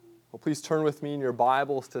Well, please turn with me in your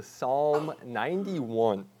Bibles to Psalm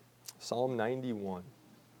 91. Psalm 91.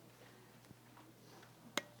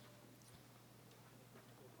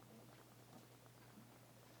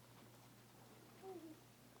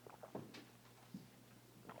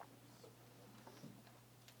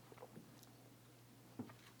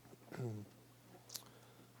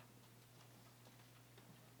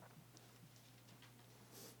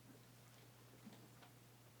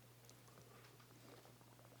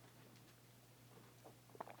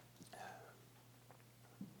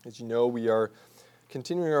 As you know, we are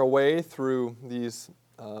continuing our way through these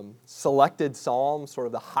selected psalms, sort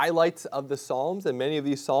of the highlights of the psalms, and many of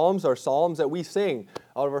these psalms are psalms that we sing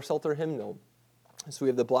out of our Psalter hymnal. So we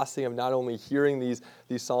have the blessing of not only hearing these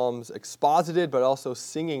psalms exposited, but also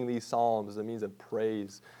singing these psalms as a means of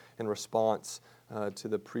praise in response to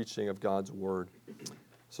the preaching of God's word.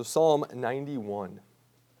 So Psalm 91.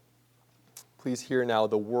 Please hear now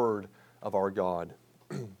the word of our God.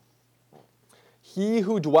 He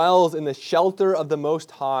who dwells in the shelter of the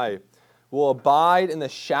Most High will abide in the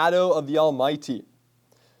shadow of the Almighty.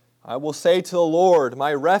 I will say to the Lord,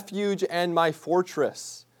 my refuge and my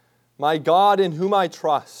fortress, my God in whom I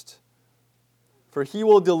trust. For he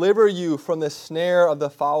will deliver you from the snare of the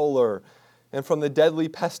fowler and from the deadly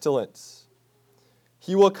pestilence.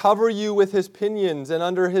 He will cover you with his pinions, and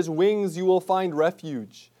under his wings you will find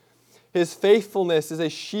refuge. His faithfulness is a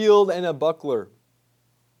shield and a buckler.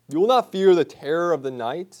 You will not fear the terror of the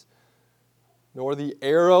night, nor the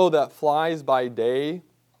arrow that flies by day,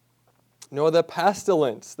 nor the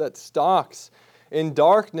pestilence that stalks in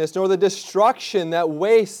darkness, nor the destruction that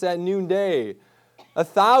wastes at noonday.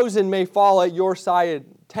 1,000 may fall at your side,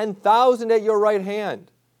 10,000 at your right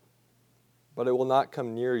hand, but it will not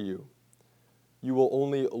come near you. You will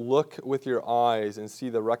only look with your eyes and see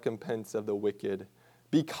the recompense of the wicked,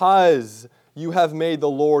 because you have made the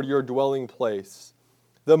Lord your dwelling place,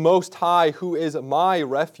 the Most High, who is my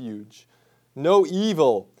refuge. No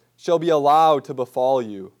evil shall be allowed to befall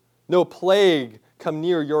you, no plague come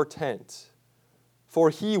near your tent.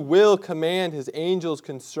 For he will command his angels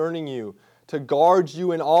concerning you to guard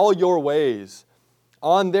you in all your ways.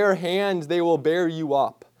 On their hands they will bear you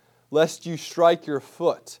up, lest you strike your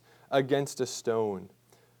foot against a stone.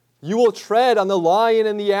 You will tread on the lion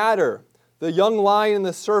and the adder, the young lion and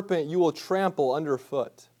the serpent you will trample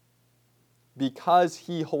underfoot. Because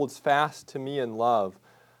he holds fast to me in love,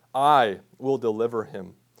 I will deliver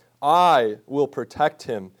him. I will protect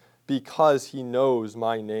him because he knows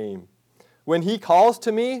my name. When he calls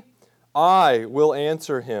to me, I will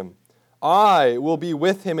answer him. I will be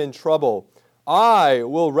with him in trouble. I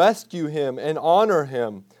will rescue him and honor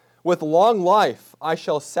him. With long life I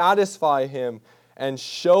shall satisfy him and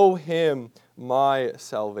show him my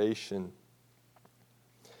salvation.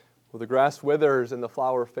 Well, the grass withers and the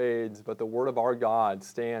flower fades, but the word of our God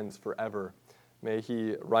stands forever. May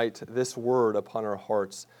he write this word upon our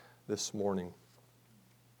hearts this morning.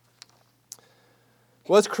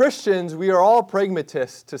 Well, as Christians, we are all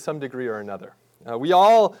pragmatists to some degree or another. We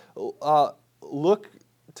all look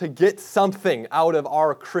to get something out of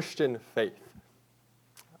our Christian faith.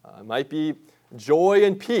 It might be joy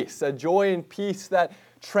and peace, a joy and peace that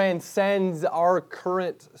transcends our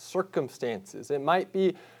current circumstances. It might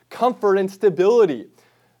be comfort and stability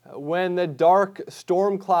when the dark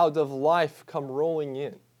storm clouds of life come rolling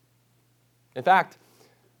in. In fact,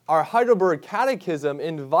 our Heidelberg Catechism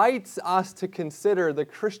invites us to consider the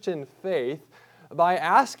Christian faith by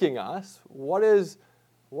asking us, what is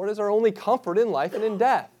our only comfort in life and in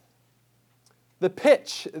death? The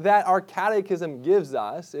pitch that our catechism gives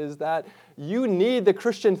us is that you need the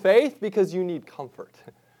Christian faith because you need comfort.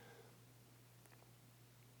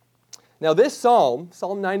 Now this psalm,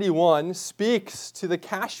 Psalm 91, speaks to the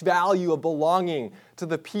cash value of belonging to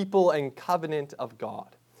the people and covenant of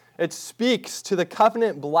God. It speaks to the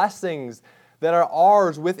covenant blessings that are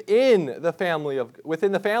ours within the family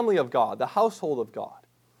of God, the household of God.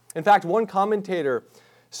 In fact, one commentator,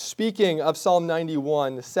 speaking of Psalm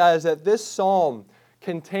 91, says that this psalm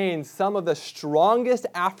contains some of the strongest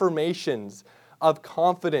affirmations of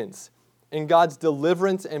confidence in God's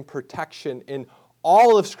deliverance and protection in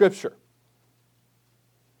all of Scripture.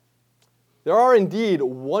 There are indeed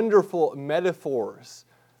wonderful metaphors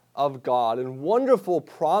of God and wonderful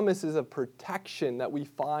promises of protection that we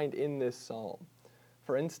find in this psalm.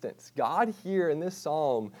 For instance, God here in this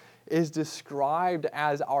psalm is described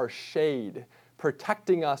as our shade,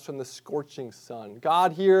 protecting us from the scorching sun.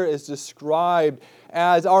 God here is described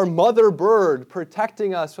as our mother bird,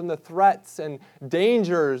 protecting us from the threats and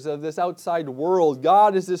dangers of this outside world.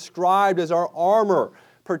 God is described as our armor,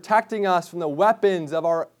 protecting us from the weapons of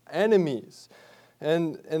our enemies.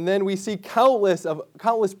 And then we see countless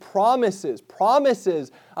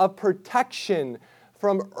promises of protection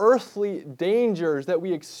from earthly dangers that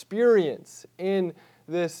we experience in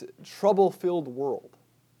this trouble-filled world.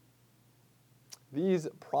 These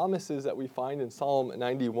promises that we find in Psalm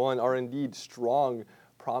 91 are indeed strong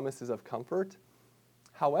promises of comfort.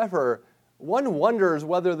 However, one wonders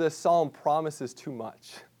whether this psalm promises too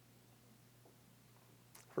much.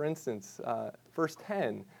 For instance, verse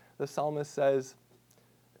 10, the psalmist says,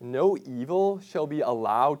 "No evil shall be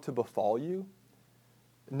allowed to befall you.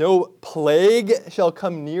 No plague shall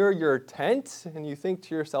come near your tent." And you think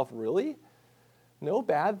to yourself, really? No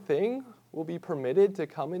bad thing will be permitted to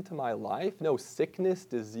come into my life? No sickness,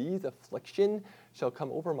 disease, affliction shall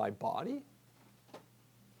come over my body?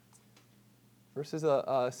 Verses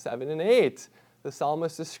 7 and 8, the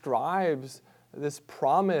psalmist describes this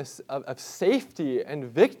promise of safety and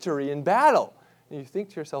victory in battle. And you think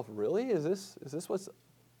to yourself, really? Is this what's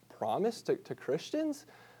promised to Christians?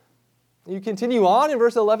 You continue on in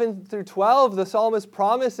verse 11 through 12, the psalmist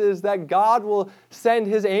promises that God will send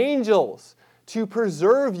his angels to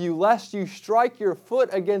preserve you lest you strike your foot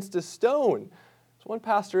against a stone. So one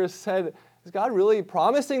pastor has said, is God really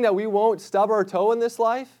promising that we won't stub our toe in this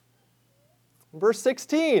life? Verse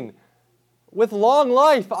 16, "With long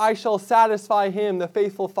life I shall satisfy him, the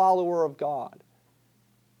faithful follower of God."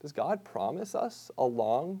 Does God promise us a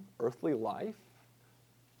long earthly life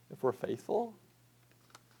if we're faithful?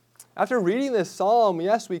 After reading this psalm,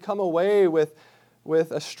 yes, we come away with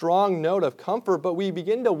a strong note of comfort, but we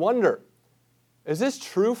begin to wonder, is this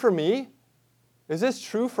true for me? Is this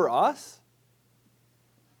true for us?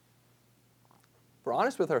 If we're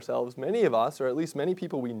honest with ourselves, many of us, or at least many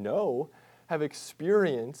people we know, have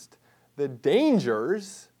experienced the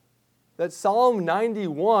dangers that Psalm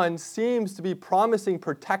 91 seems to be promising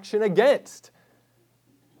protection against.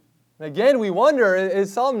 And again, we wonder,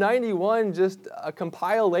 is Psalm 91 just a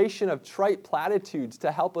compilation of trite platitudes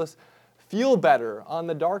to help us feel better on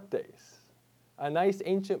the dark days? A nice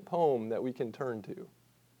ancient poem that we can turn to.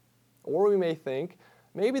 Or we may think,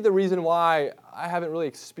 maybe the reason why I haven't really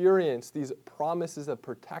experienced these promises of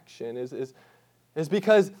protection is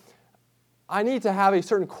because I need to have a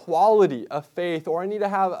certain quality of faith, or I need to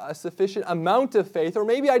have a sufficient amount of faith, or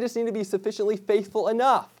maybe I just need to be sufficiently faithful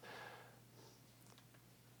enough.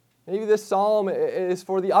 Maybe this psalm is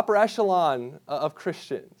for the upper echelon of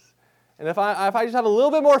Christians. And if I just have a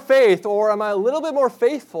little bit more faith, or am I a little bit more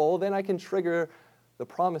faithful, then I can trigger the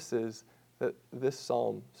promises that this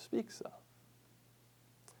psalm speaks of.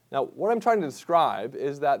 Now, what I'm trying to describe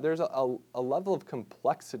is that there's a level of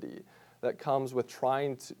complexity that comes with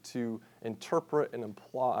trying to interpret and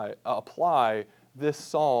apply this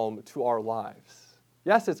psalm to our lives.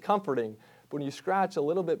 Yes, it's comforting, but when you scratch a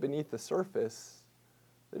little bit beneath the surface,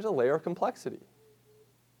 there's a layer of complexity.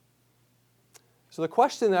 So the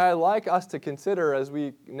question that I'd like us to consider as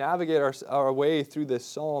we navigate our way through this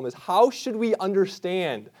psalm is, how should we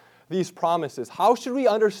understand these promises? How should we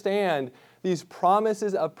understand these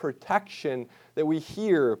promises of protection that we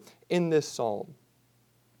hear in this psalm?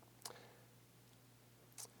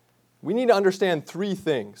 We need to understand three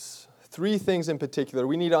things in particular.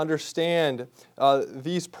 We need to understand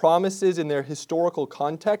these promises in their historical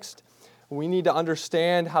context. We need to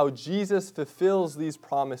understand how Jesus fulfills these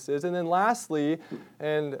promises. And then lastly,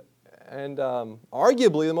 and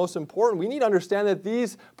arguably the most important, we need to understand that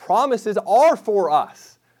these promises are for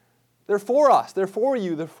us. They're for us. They're for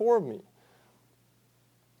you. They're for me.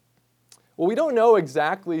 Well, we don't know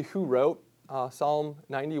exactly who wrote Psalm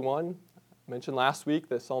 91. I mentioned last week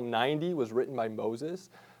that Psalm 90 was written by Moses.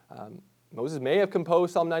 Moses may have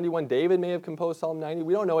composed Psalm 91. David may have composed Psalm 90.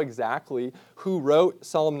 We don't know exactly who wrote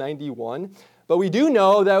Psalm 91. But we do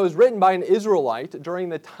know that it was written by an Israelite during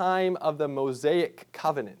the time of the Mosaic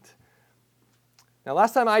covenant. Now,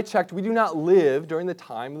 last time I checked, we do not live during the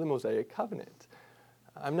time of the Mosaic covenant.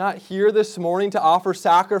 I'm not here this morning to offer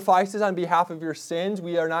sacrifices on behalf of your sins.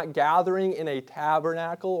 We are not gathering in a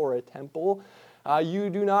tabernacle or a temple. You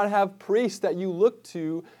do not have priests that you look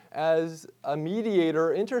to as a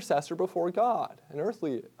mediator, intercessor before God, an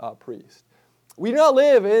earthly priest. We do not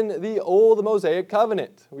live in the old Mosaic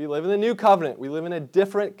covenant. We live in the new covenant. We live in a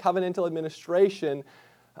different covenantal administration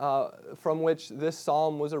from which this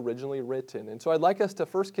psalm was originally written. And so I'd like us to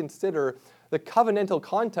first consider the covenantal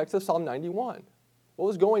context of Psalm 91. What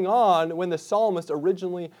was going on when the psalmist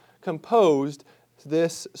originally composed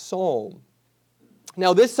this psalm?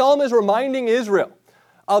 Now, this psalm is reminding Israel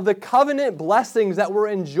of the covenant blessings that were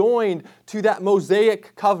enjoined to that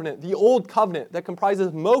Mosaic covenant, the Old Covenant that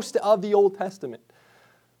comprises most of the Old Testament.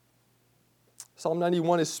 Psalm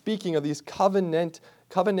 91 is speaking of these covenant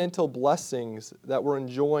covenantal blessings that were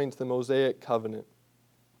enjoined to the Mosaic covenant.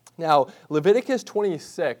 Now, Leviticus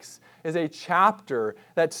 26 is a chapter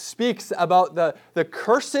that speaks about the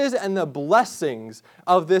curses and the blessings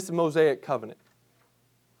of this Mosaic covenant.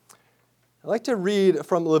 I'd like to read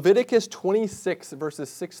from Leviticus 26, verses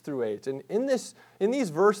 6 through 8. And in these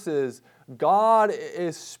verses, God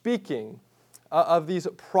is speaking of these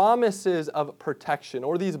promises of protection,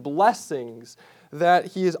 or these blessings that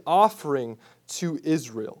he is offering to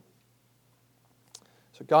Israel.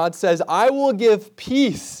 So God says, I will give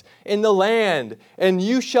peace in the land, and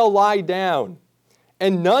you shall lie down,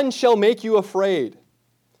 and none shall make you afraid.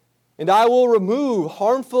 And I will remove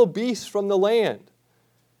harmful beasts from the land,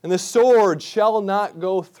 and the sword shall not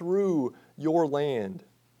go through your land.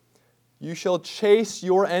 You shall chase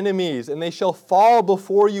your enemies, and they shall fall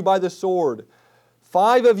before you by the sword.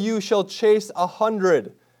 5 of you shall chase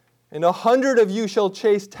 100, and 100 of you shall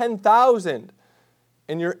chase 10,000,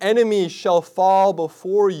 and your enemies shall fall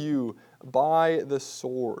before you by the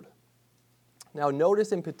sword. Now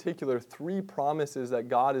notice in particular 3 promises that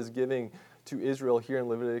God is giving to Israel here in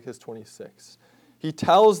Leviticus 26. He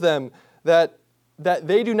tells them that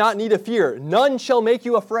they do not need to fear. None shall make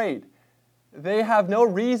you afraid. They have no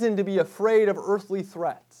reason to be afraid of earthly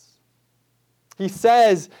threats. He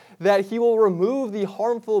says that he will remove the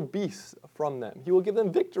harmful beasts from them. He will give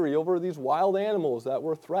them victory over these wild animals that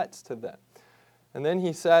were threats to them. And then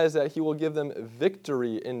he says that he will give them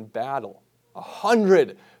victory in battle.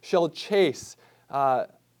 100 shall chase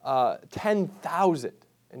 10,000,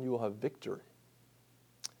 and you will have victory.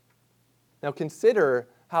 Now consider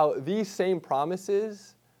how these same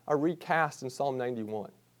promises are recast in Psalm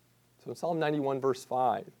 91. So in Psalm 91, verse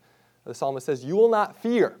 5, the psalmist says, you will not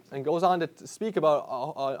fear, and goes on to speak about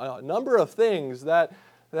a number of things that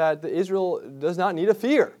Israel does not need to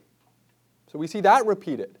fear. So we see that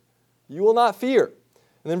repeated. You will not fear.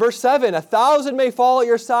 And then verse 7, 1,000 may fall at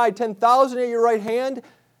your side, 10,000 at your right hand,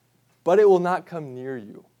 but it will not come near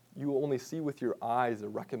you. You will only see with your eyes the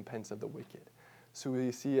recompense of the wicked. So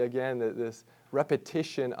we see again this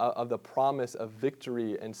repetition of the promise of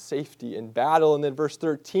victory and safety in battle. And then verse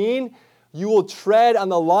 13, you will tread on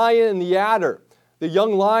the lion and the adder. The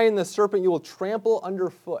young lion, the serpent, you will trample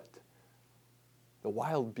underfoot. The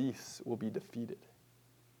wild beasts will be defeated.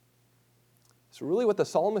 So really what the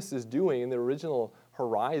psalmist is doing in the original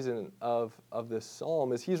horizon of this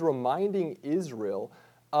psalm is he's reminding Israel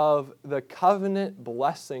of the covenant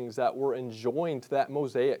blessings that were enjoined to that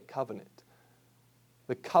Mosaic covenant.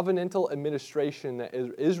 The covenantal administration that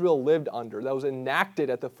Israel lived under, that was enacted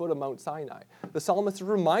at the foot of Mount Sinai. The psalmist is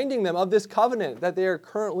reminding them of this covenant that they are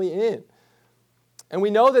currently in. And we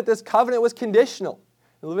know that this covenant was conditional.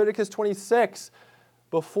 In Leviticus 26,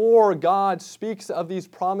 before God speaks of these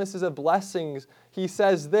promises of blessings, he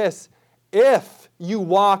says this, if you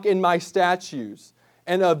walk in my statutes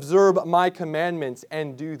and observe my commandments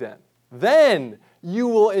and do them, then you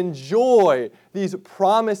will enjoy these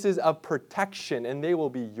promises of protection and they will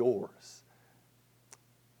be yours.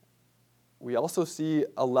 We also see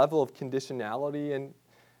a level of conditionality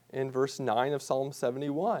in verse 9 of Psalm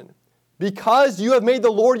 71. Because you have made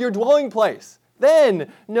the Lord your dwelling place,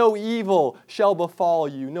 then no evil shall befall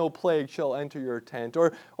you, no plague shall enter your tent.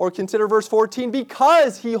 Or consider verse 14,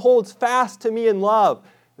 because he holds fast to me in love,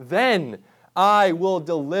 then I will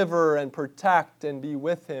deliver and protect and be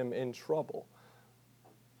with him in trouble.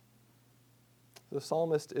 The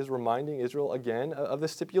psalmist is reminding Israel again of the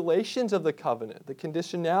stipulations of the covenant, the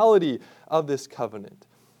conditionality of this covenant.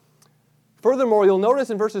 Furthermore, you'll notice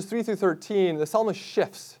in verses 3 through 13, the psalmist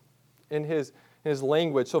shifts in his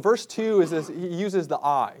language. So verse 2 is this, he uses the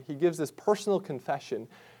I. He gives this personal confession.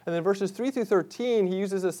 And then verses 3 through 13, he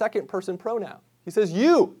uses a second person pronoun. He says,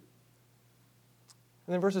 you.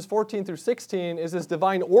 And then verses 14 through 16 is this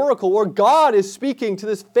divine oracle where God is speaking to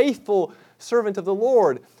this faithful servant of the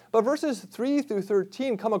Lord. But verses 3 through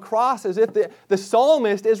 13 come across as if the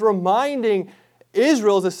psalmist is reminding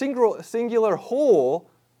Israel as a singular whole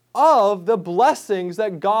of the blessings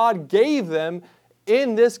that God gave them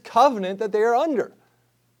in this covenant that they are under.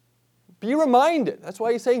 Be reminded. That's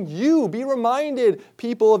why he's saying you. Be reminded,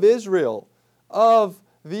 people of Israel, of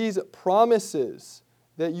these promises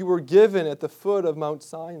that you were given at the foot of Mount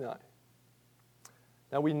Sinai.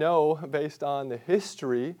 Now we know, based on the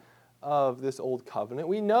history of this old covenant,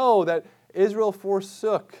 we know that Israel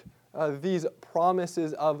forsook these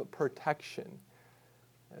promises of protection.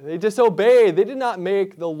 They disobeyed. They did not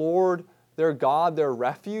make the Lord their God their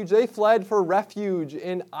refuge. They fled for refuge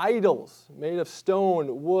in idols made of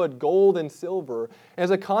stone, wood, gold, and silver.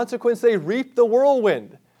 As a consequence, they reaped the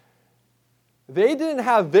whirlwind. They didn't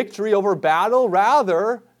have victory over battle.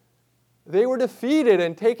 Rather, They were defeated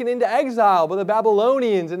and taken into exile by the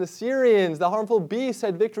Babylonians and Assyrians. The harmful beasts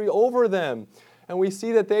had victory over them. And we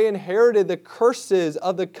see that they inherited the curses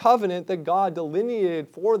of the covenant that God delineated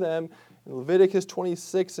for them in Leviticus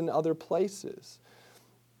 26 and other places.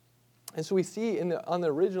 And so we see on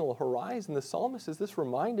the original horizon, the psalmist is this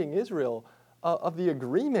reminding Israel of the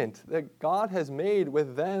agreement that God has made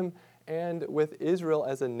with them and with Israel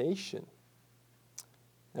as a nation.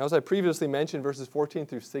 Now, as I previously mentioned, verses 14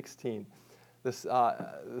 through 16, the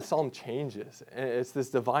psalm changes. It's this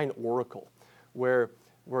divine oracle where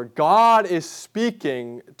God is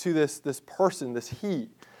speaking to this person,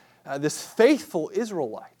 this faithful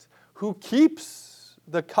Israelite who keeps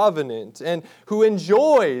the covenant and who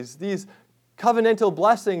enjoys these covenantal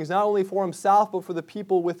blessings not only for himself but for the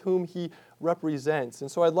people with whom he represents. And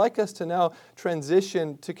so I'd like us to now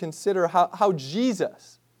transition to consider how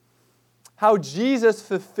Jesus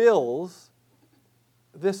fulfills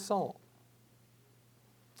this psalm.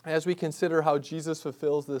 As we consider how Jesus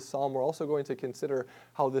fulfills this psalm, we're also going to consider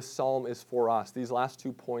how this psalm is for us. These last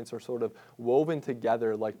 2 points are sort of woven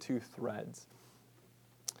together like two threads.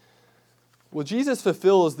 Well, Jesus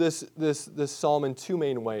fulfills this psalm in two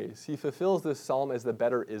main ways. He fulfills this psalm as the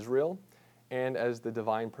better Israel and as the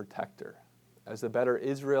divine protector. As the better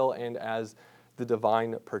Israel and as the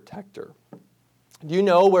divine protector. Do you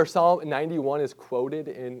know where Psalm 91 is quoted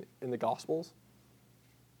in the Gospels?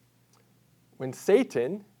 When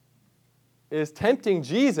Satan is tempting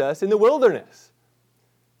Jesus in the wilderness.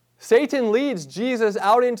 Satan leads Jesus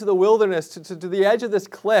out into the wilderness to the edge of this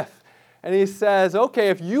cliff. And he says, okay,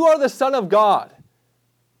 if you are the Son of God,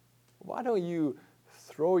 why don't you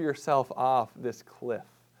throw yourself off this cliff?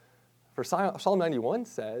 For Psalm 91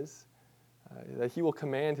 says that he will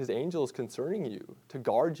command his angels concerning you to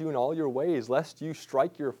guard you in all your ways, lest you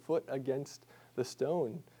strike your foot against the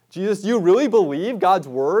stone. Jesus, do you really believe God's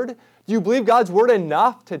word? Do you believe God's word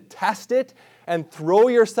enough to test it and throw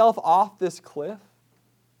yourself off this cliff?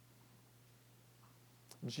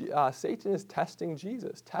 Satan is testing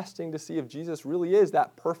Jesus, testing to see if Jesus really is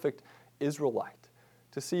that perfect Israelite,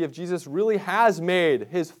 to see if Jesus really has made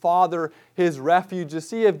his Father his refuge, to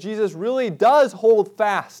see if Jesus really does hold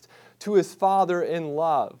fast to his Father in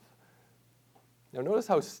love. Now notice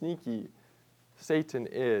how sneaky Satan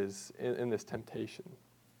is in this temptation.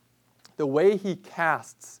 The way he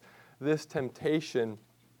casts this temptation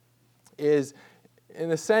is in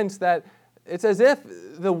the sense that it's as if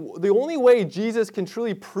the only way Jesus can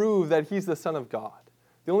truly prove that he's the Son of God,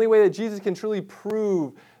 the only way that Jesus can truly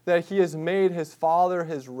prove that he has made his Father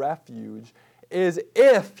his refuge is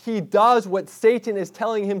if he does what Satan is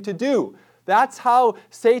telling him to do. That's how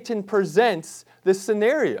Satan presents this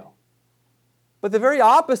scenario. But the very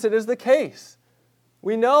opposite is the case.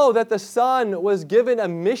 We know that the Son was given a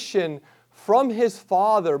mission from his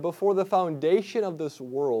Father before the foundation of this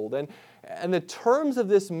world. And the terms of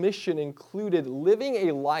this mission included living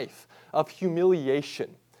a life of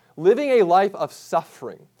humiliation, living a life of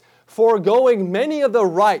suffering, foregoing many of the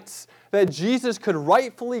rights that Jesus could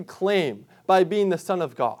rightfully claim by being the Son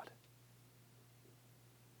of God.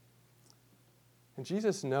 And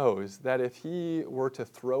Jesus knows that if he were to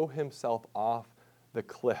throw himself off the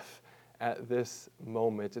cliff at this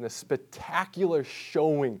moment in a spectacular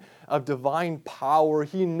showing of divine power,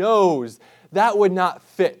 he knows that would not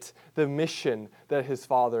fit the mission that his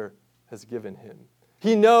Father has given him.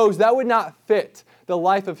 He knows that would not fit the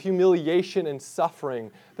life of humiliation and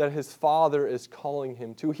suffering that his Father is calling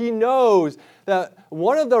him to. He knows that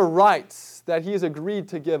one of the rights that he has agreed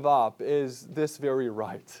to give up is this very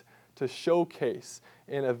right, to showcase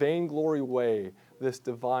in a vainglory way this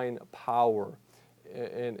divine power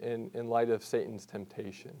in light of Satan's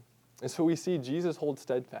temptation. And so we see Jesus hold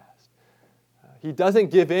steadfast. He doesn't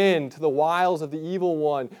give in to the wiles of the evil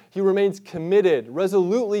one. He remains committed,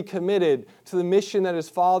 resolutely committed to the mission that his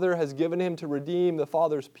Father has given him to redeem the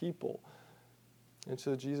Father's people. And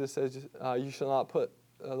so Jesus says, you shall not put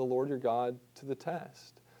the Lord your God to the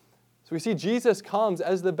test. So we see Jesus comes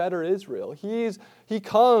as the better Israel. He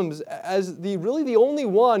comes as really the only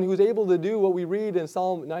one who's able to do what we read in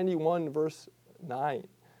Psalm 91 verse 9.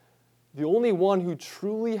 The only one who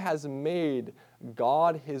truly has made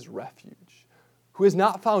God his refuge, who has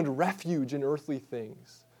not found refuge in earthly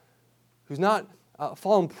things, who's not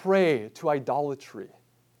fallen prey to idolatry.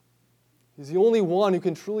 He's the only one who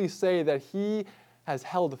can truly say that he has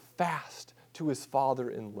held fast to his Father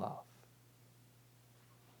in love.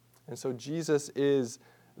 And so Jesus is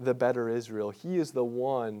the better Israel. He is the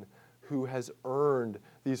one who has earned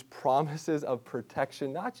these promises of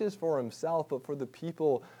protection, not just for himself, but for the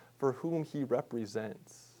people for whom he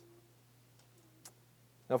represents.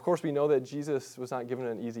 Now, of course, we know that Jesus was not given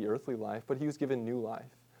an easy earthly life, but he was given new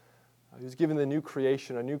life. He was given the new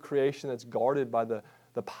creation, a new creation that's guarded by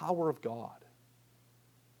the power of God.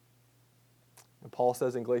 And Paul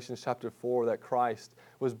says in Galatians chapter 4 that Christ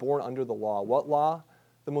was born under the law. What law?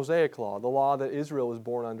 The Mosaic law, the law that Israel was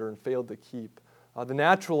born under and failed to keep. The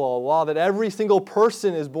natural law, the law that every single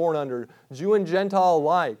person is born under, Jew and Gentile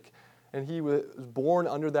alike. And he was born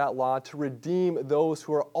under that law to redeem those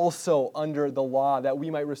who are also under the law, that we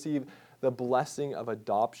might receive the blessing of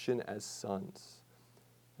adoption as sons.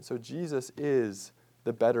 And so Jesus is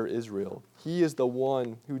the better Israel. He is the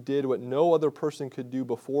one who did what no other person could do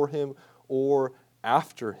before him or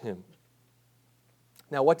after him.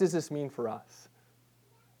 Now, what does this mean for us?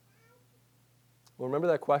 Well, remember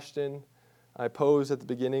that question I posed at the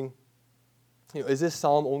beginning? Is this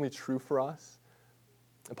psalm only true for us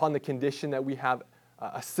upon the condition that we have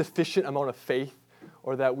a sufficient amount of faith,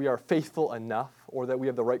 or that we are faithful enough, or that we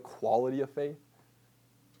have the right quality of faith?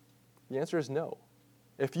 The answer is no.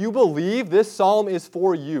 If you believe this psalm is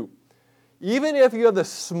for you, even if you have the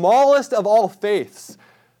smallest of all faiths,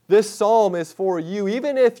 this psalm is for you.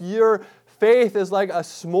 Even if your faith is like a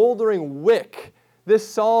smoldering wick, this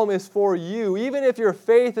psalm is for you. Even if your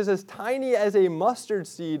faith is as tiny as a mustard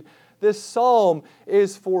seed, this psalm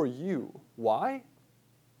is for you. Why?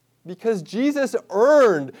 Because Jesus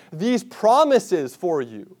earned these promises for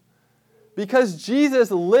you. Because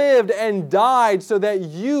Jesus lived and died so that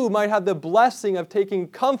you might have the blessing of taking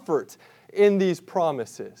comfort in these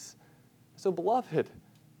promises. So, beloved,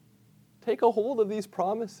 take a hold of these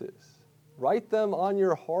promises. Write them on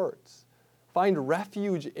your hearts. Find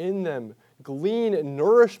refuge in them. Glean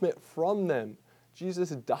nourishment from them.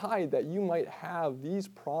 Jesus died that you might have these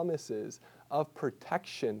promises of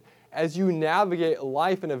protection as you navigate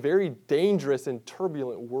life in a very dangerous and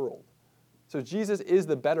turbulent world. So Jesus is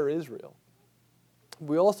the better Israel.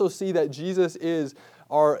 We also see that Jesus is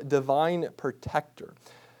our divine protector.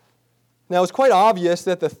 Now, it's quite obvious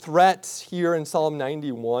that the threats here in Psalm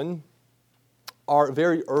 91 are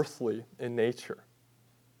very earthly in nature.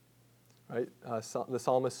 Right? The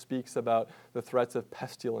psalmist speaks about the threats of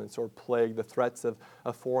pestilence or plague, the threats of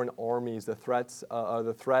foreign armies, the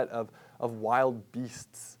threat of wild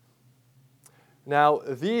beasts. Now,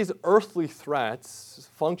 these earthly threats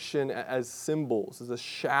function as symbols, as a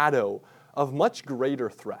shadow of much greater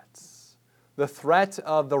threats. The threat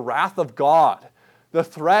of the wrath of God, the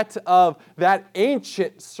threat of that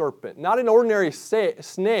ancient serpent, not an ordinary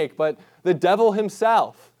snake, but the devil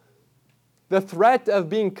himself. The threat of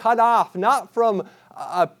being cut off, not from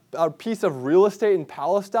a piece of real estate in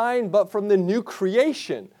Palestine, but from the new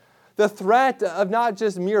creation. The threat of not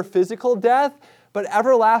just mere physical death, but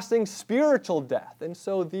everlasting spiritual death. And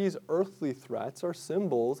so these earthly threats are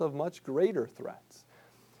symbols of much greater threats.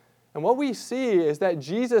 And what we see is that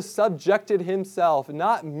Jesus subjected himself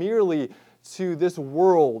not merely to this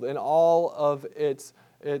world and all of its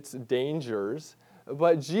dangers,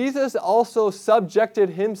 but Jesus also subjected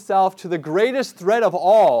himself to the greatest threat of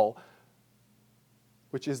all,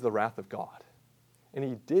 which is the wrath of God. And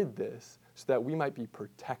he did this so that we might be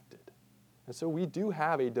protected. And so we do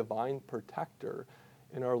have a divine protector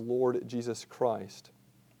in our Lord Jesus Christ.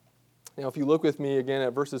 Now, if you look with me again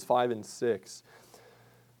at verses 5 and 6,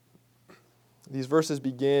 these verses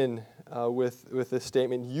begin with this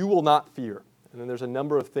statement, "You will not fear." And then there's a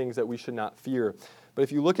number of things that we should not fear. But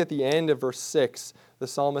if you look at the end of verse 6, the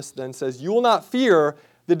psalmist then says, "You will not fear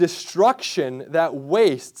the destruction that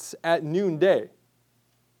wastes at noonday."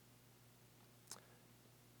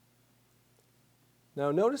 Now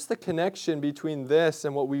notice the connection between this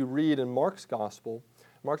and what we read in Mark's Gospel.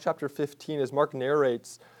 Mark chapter 15, as Mark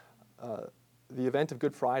narrates the event of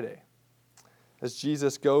Good Friday, as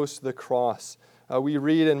Jesus goes to the cross. We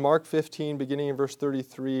read in Mark 15, beginning in verse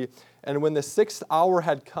 33, "And when the 6th hour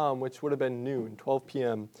had come," which would have been noon, 12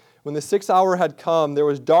 p.m., "when the 6th hour had come, there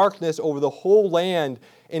was darkness over the whole land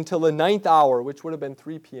until the 9th hour," which would have been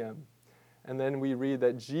 3 p.m. And then we read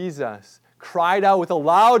that Jesus cried out with a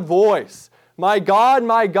loud voice, my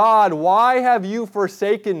God, why have you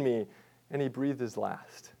forsaken me?" And he breathed his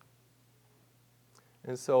last.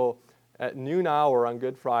 And so at noon hour on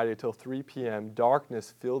Good Friday till 3 p.m.,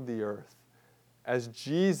 darkness filled the earth as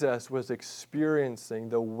Jesus was experiencing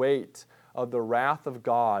the weight of the wrath of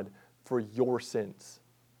God for your sins.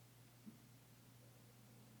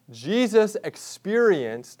 Jesus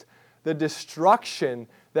experienced the destruction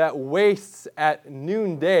that wastes at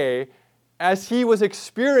noonday as he was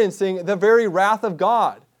experiencing the very wrath of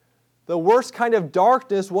God, the worst kind of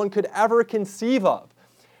darkness one could ever conceive of.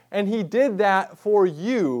 And he did that for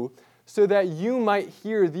you so that you might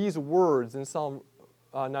hear these words in Psalm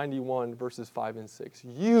 91, verses 5 and 6.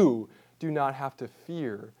 You do not have to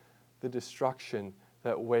fear the destruction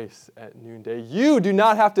that wastes at noonday. You do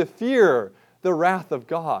not have to fear the wrath of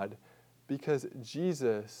God, because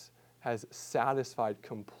Jesus has satisfied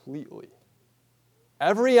completely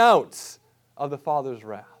every ounce of the Father's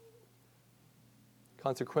wrath.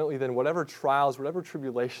 Consequently, then, whatever trials, whatever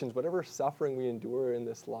tribulations, whatever suffering we endure in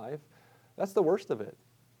this life, that's the worst of it.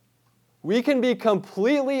 We can be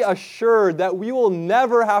completely assured that we will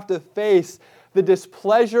never have to face the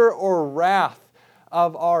displeasure or wrath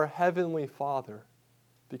of our Heavenly Father,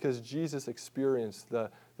 because Jesus experienced the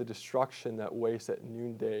destruction that wastes at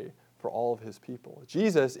noonday for all of His people.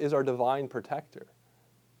 Jesus is our divine protector.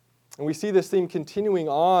 And we see this theme continuing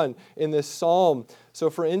on in this psalm. So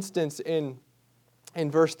for instance, in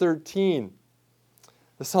verse 13,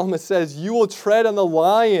 the psalmist says, "You will tread on the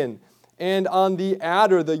lion and on the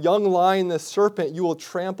adder, the young lion, the serpent, you will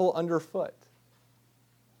trample underfoot."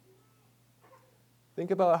 Think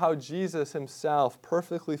about how Jesus Himself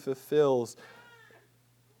perfectly fulfills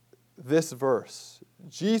this verse.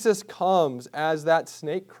 Jesus comes as that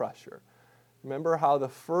snake crusher. Remember how the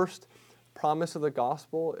first promise of the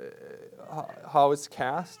gospel, how it's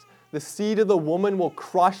cast? The seed of the woman will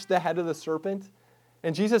crush the head of the serpent.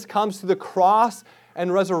 And Jesus comes to the cross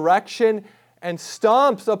and resurrection and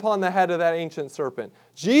stomps upon the head of that ancient serpent.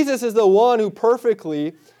 Jesus is the one who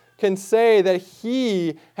perfectly can say that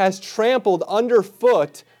He has trampled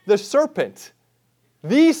underfoot the serpent,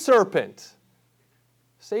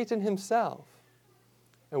 Satan himself.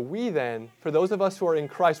 And we then, for those of us who are in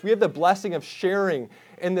Christ, we have the blessing of sharing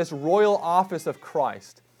in this royal office of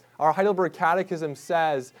Christ. Our Heidelberg Catechism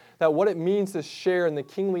says that what it means to share in the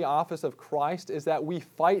kingly office of Christ is that we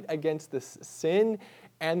fight against this sin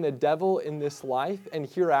and the devil in this life, and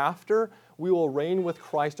hereafter we will reign with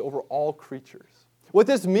Christ over all creatures. What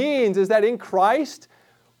this means is that in Christ,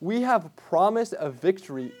 we have promised a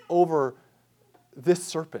victory over this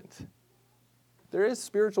serpent. There is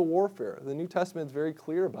spiritual warfare. The New Testament is very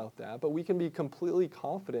clear about that, but we can be completely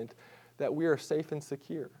confident that we are safe and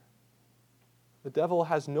secure. The devil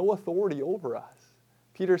has no authority over us.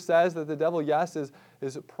 Peter says that the devil, yes, is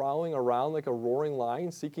prowling around like a roaring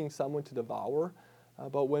lion, seeking someone to devour,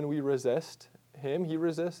 but when we resist him,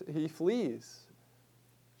 he flees.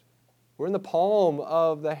 We're in the palm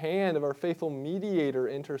of the hand of our faithful mediator,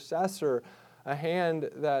 intercessor, a hand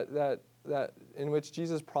that in which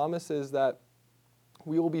Jesus promises that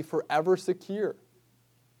we will be forever secure.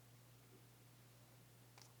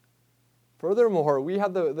 Furthermore, we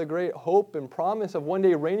have the great hope and promise of one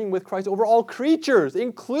day reigning with Christ over all creatures,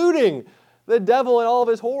 including the devil and all of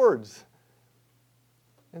his hordes.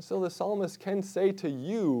 And so the psalmist can say to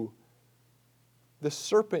you, the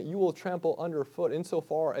serpent you will trample underfoot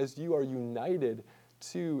insofar as you are united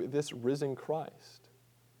to this risen Christ.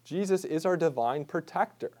 Jesus is our divine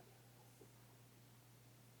protector.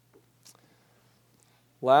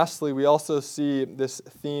 Lastly, we also see this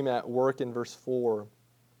theme at work in verse 4.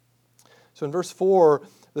 So in verse 4,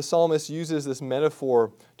 the psalmist uses this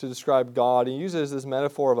metaphor to describe God. He uses this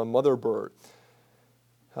metaphor of a mother bird.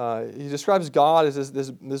 He describes God as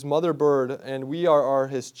this mother bird, and we are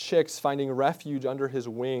His chicks finding refuge under His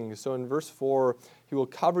wings. So in verse 4, He will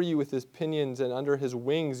cover you with His pinions, and under His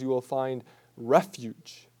wings you will find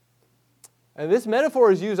refuge. And this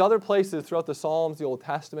metaphor is used other places throughout the Psalms, the Old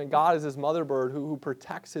Testament. God is His mother bird who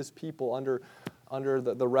protects His people under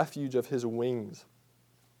the refuge of His wings.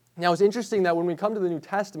 Now, it's interesting that when we come to the New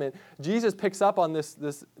Testament, Jesus picks up on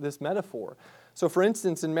this metaphor. So, for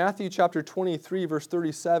instance, in Matthew chapter 23, verse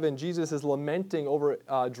 37, Jesus is lamenting over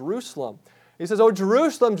Jerusalem. He says, "Oh,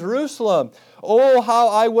 Jerusalem, Jerusalem, oh, how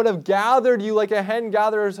I would have gathered you like a hen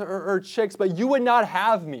gathers her chicks, but you would not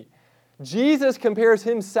have me." Jesus compares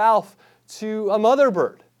Himself to a mother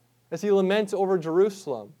bird as He laments over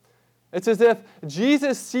Jerusalem. It's as if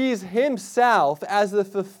Jesus sees Himself as the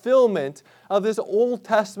fulfillment of this Old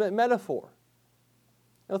Testament metaphor.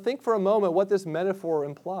 Now think for a moment what this metaphor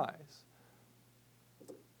implies.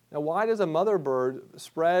 Now why does a mother bird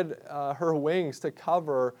spread her wings to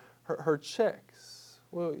cover her chicks?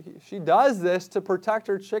 Well, she does this to protect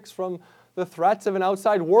her chicks from the threats of an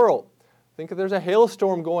outside world. Think if there's a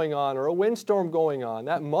hailstorm going on or a windstorm going on,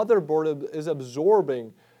 that mother bird is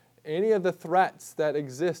absorbing any of the threats that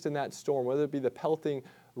exist in that storm, whether it be the pelting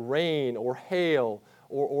rain or hail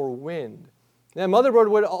or wind. That mother bird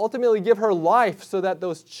would ultimately give her life so that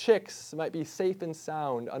those chicks might be safe and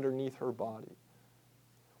sound underneath her body.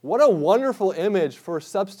 What a wonderful image for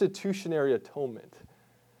substitutionary atonement.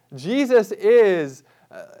 Jesus is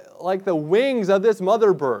like the wings of this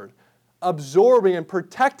mother bird, absorbing and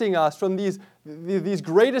protecting us from these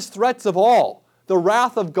greatest threats of all, the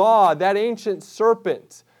wrath of God, that ancient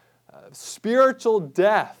serpent, spiritual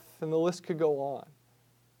death, and the list could go on.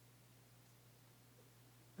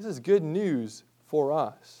 This is good news for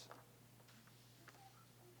us.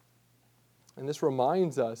 And this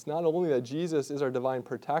reminds us not only that Jesus is our divine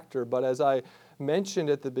protector, but as I mentioned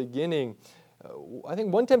at the beginning, I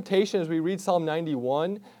think one temptation as we read Psalm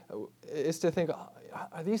 91 is to think,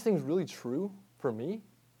 are these things really true for me?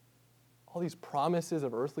 All these promises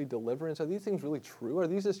of earthly deliverance, are these things really true? Are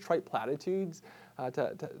these just trite platitudes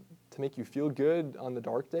to make you feel good on the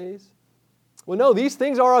dark days? Well, no, these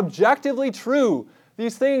things are objectively true.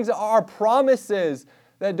 These things are promises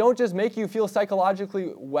that don't just make you feel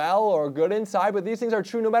psychologically well or good inside, but these things are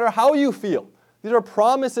true no matter how you feel. These are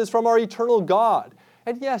promises from our eternal God.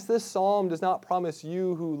 And yes, this psalm does not promise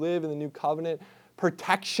you who live in the new covenant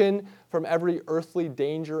protection from every earthly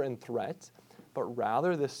danger and threat, but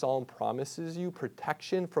rather this psalm promises you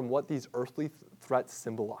protection from what these earthly threats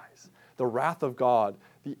symbolize. The wrath of God,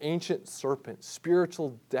 the ancient serpent,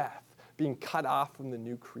 spiritual death, being cut off from the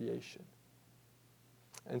new creation.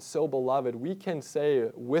 And so, beloved, we can say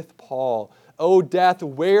with Paul, O death,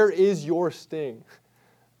 where is your sting?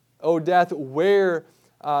 O death, where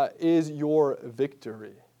is your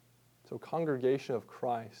victory? So, congregation of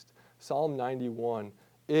Christ, Psalm 91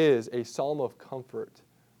 is a psalm of comfort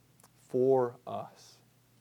for us.